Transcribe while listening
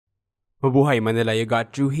Mabuhay Manila, you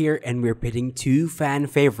got Drew here, and we're pitting two fan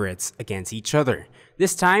favorites against each other.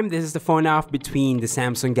 This time, this is the phone off between the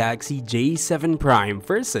Samsung Galaxy J7 Prime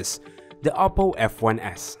versus the Oppo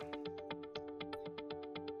F1s.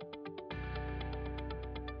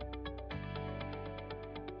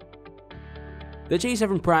 The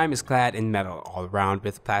J7 Prime is clad in metal all around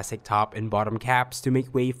with plastic top and bottom caps to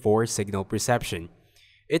make way for signal perception.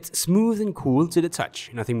 It's smooth and cool to the touch.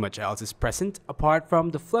 Nothing much else is present apart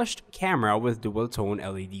from the flushed camera with dual-tone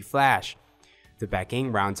LED flash. The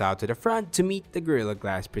backing rounds out to the front to meet the Gorilla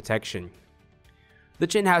Glass protection. The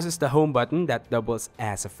chin houses the home button that doubles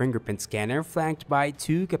as a fingerprint scanner flanked by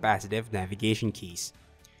two capacitive navigation keys.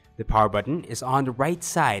 The power button is on the right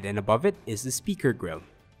side and above it is the speaker grille.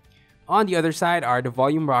 On the other side are the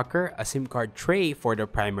volume rocker, a SIM card tray for the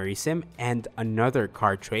primary SIM, and another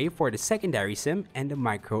card tray for the secondary SIM and the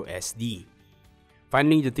micro SD.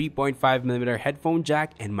 Finally, the 3.5mm headphone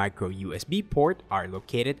jack and micro USB port are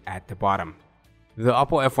located at the bottom. The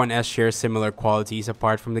Oppo F1s share similar qualities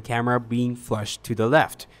apart from the camera being flushed to the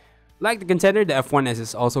left. Like the contender, the F1s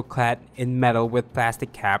is also clad in metal with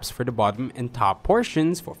plastic caps for the bottom and top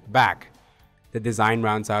portions for the back. The design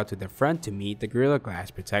rounds out to the front to meet the Gorilla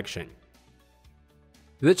Glass protection.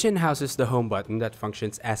 The chin houses the home button that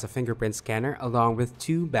functions as a fingerprint scanner along with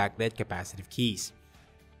two backlit capacitive keys.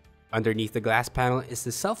 Underneath the glass panel is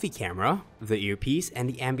the selfie camera, the earpiece, and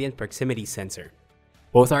the ambient proximity sensor.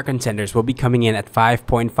 Both our contenders will be coming in at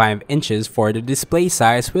 5.5 inches for the display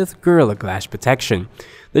size with Gorilla Glass protection.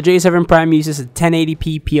 The J7 Prime uses a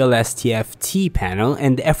 1080p PLS TFT panel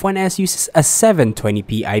and the F1s uses a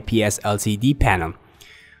 720p IPS LCD panel.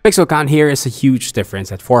 Pixel count here is a huge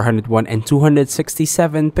difference at 401 and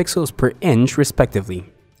 267 pixels per inch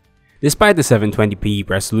respectively. Despite the 720p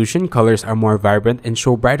resolution, colors are more vibrant and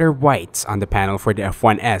show brighter whites on the panel for the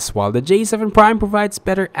F1s, while the J7 Prime provides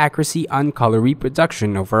better accuracy on color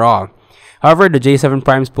reproduction overall. However, the J7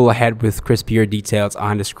 Primes pull ahead with crispier details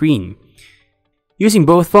on the screen. Using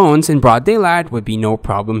both phones in broad daylight would be no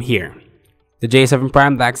problem here. The J7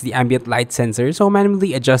 Prime lacks the ambient light sensor, so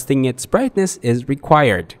manually adjusting its brightness is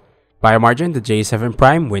required. By a margin, the J7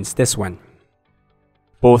 Prime wins this one.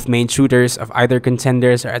 Both main shooters of either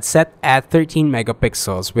contenders are set at 13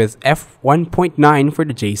 megapixels with f1.9 for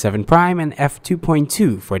the J7 Prime and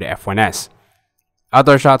f2.2 for the F1s.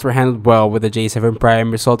 Outdoor shots were handled well with the J7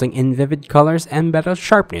 Prime, resulting in vivid colors and better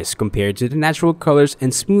sharpness compared to the natural colors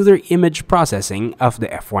and smoother image processing of the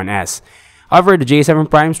F1s. However, the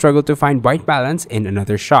J7 Prime struggled to find white balance in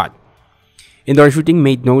another shot. Indoor shooting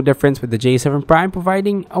made no difference with the J7 Prime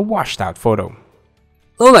providing a washed out photo.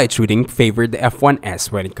 Low-light shooting favored the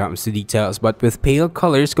F1s when it comes to details, but with pale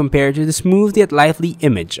colors compared to the smooth yet lively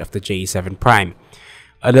image of the J7 Prime.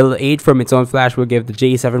 A little aid from its own flash will give the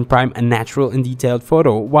J7 Prime a natural and detailed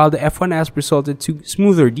photo, while the F1s resulted to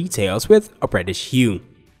smoother details with a reddish hue.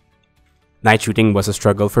 Night shooting was a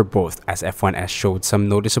struggle for both as F1s showed some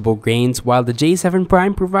noticeable grains while the J7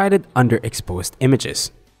 Prime provided underexposed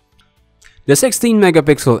images. The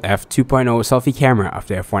 16-megapixel f2.0 selfie camera of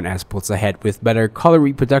the F1s pulls ahead with better color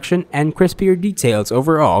reproduction and crispier details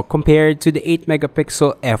overall compared to the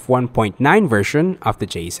 8-megapixel f1.9 version of the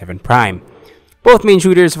J7 Prime. Both main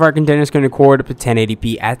shooters of our contenders can record up to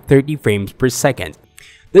 1080p at 30 frames per second.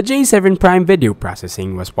 The J7 Prime video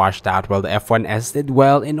processing was washed out while the F1s did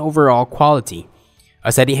well in overall quality.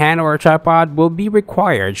 A steady hand or a tripod will be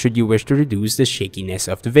required should you wish to reduce the shakiness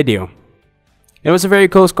of the video. It was a very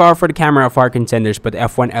close call for the camera of our contenders, but the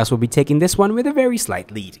F1s will be taking this one with a very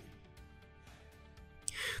slight lead.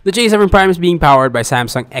 The J7 Prime is being powered by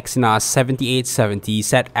Samsung Exynos 7870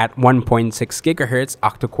 set at 1.6 GHz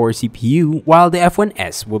octa-core CPU, while the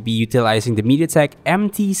F1s will be utilizing the MediaTek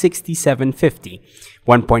MT6750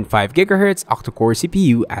 1.5 GHz octa-core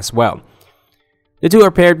CPU as well. The two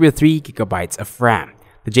are paired with 3 GB of RAM.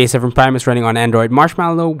 The J7 Prime is running on Android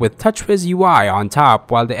Marshmallow with TouchWiz UI on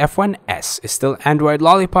top, while the F1s is still Android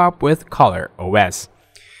Lollipop with Color OS.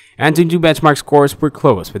 Antutu benchmark scores were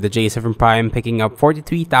close, with the J7 Prime picking up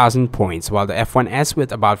 43,000 points, while the F1s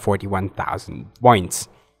with about 41,000 points.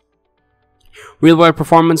 Real-world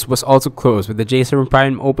performance was also close, with the J7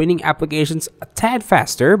 Prime opening applications a tad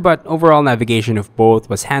faster, but overall navigation of both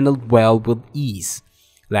was handled well with ease.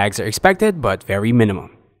 Lags are expected, but very minimal.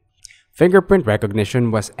 Fingerprint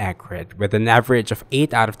recognition was accurate, with an average of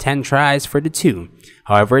 8 out of 10 tries for the two.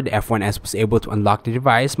 However, the F1s was able to unlock the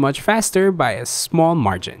device much faster by a small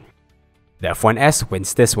margin. The F1s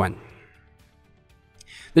wins this one.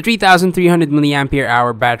 The 3300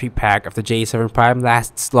 mAh battery pack of the J7 Prime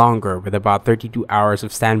lasts longer with about 32 hours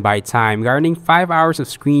of standby time, garnering 5 hours of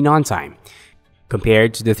screen on time.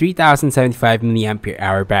 compared to the 3075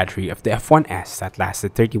 mAh battery of the F1s that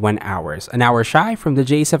lasted 31 hours, an hour shy from the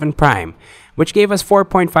J7 Prime, which gave us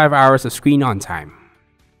 4.5 hours of screen on time.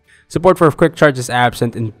 Support for quick charge is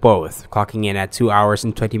absent in both, clocking in at 2 hours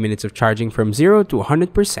and 20 minutes of charging from 0 to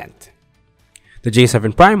 100%. The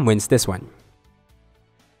J7 Prime wins this one.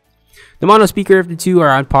 The mono speaker of the two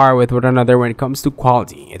are on par with one another when it comes to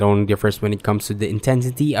quality. It only differs when it comes to the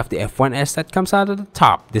intensity of the F1s that comes out of the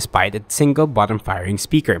top despite a single bottom firing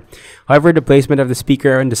speaker. However, the placement of the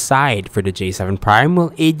speaker on the side for the J7 Prime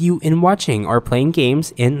will aid you in watching or playing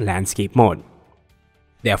games in landscape mode.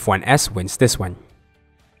 The F1s wins this one.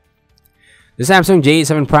 The Samsung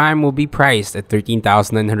J7 Prime will be priced at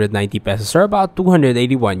 13,990 pesos or about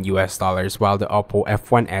 $281 while the Oppo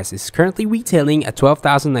F1s is currently retailing at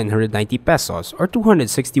 12,990 pesos or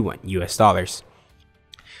 $261.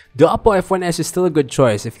 The Oppo F1s is still a good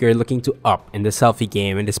choice if you're looking to up in the selfie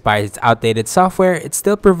game, and despite its outdated software, it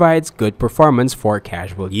still provides good performance for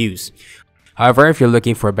casual use. However, if you're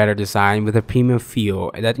looking for a better design with a premium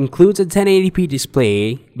feel that includes a 1080p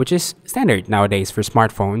display, which is standard nowadays for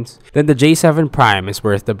smartphones, then the J7 Prime is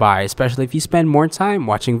worth the buy, especially if you spend more time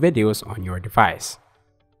watching videos on your device.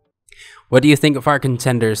 What do you think of our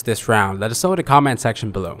contenders this round? Let us know in the comment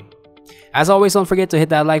section below. As always, don't forget to hit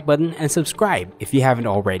that like button and subscribe if you haven't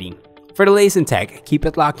already. For the latest in tech, keep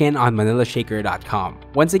it locked in on ManilaShaker.com.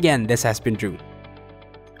 Once again, this has been Drew.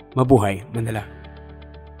 Mabuhay, Manila.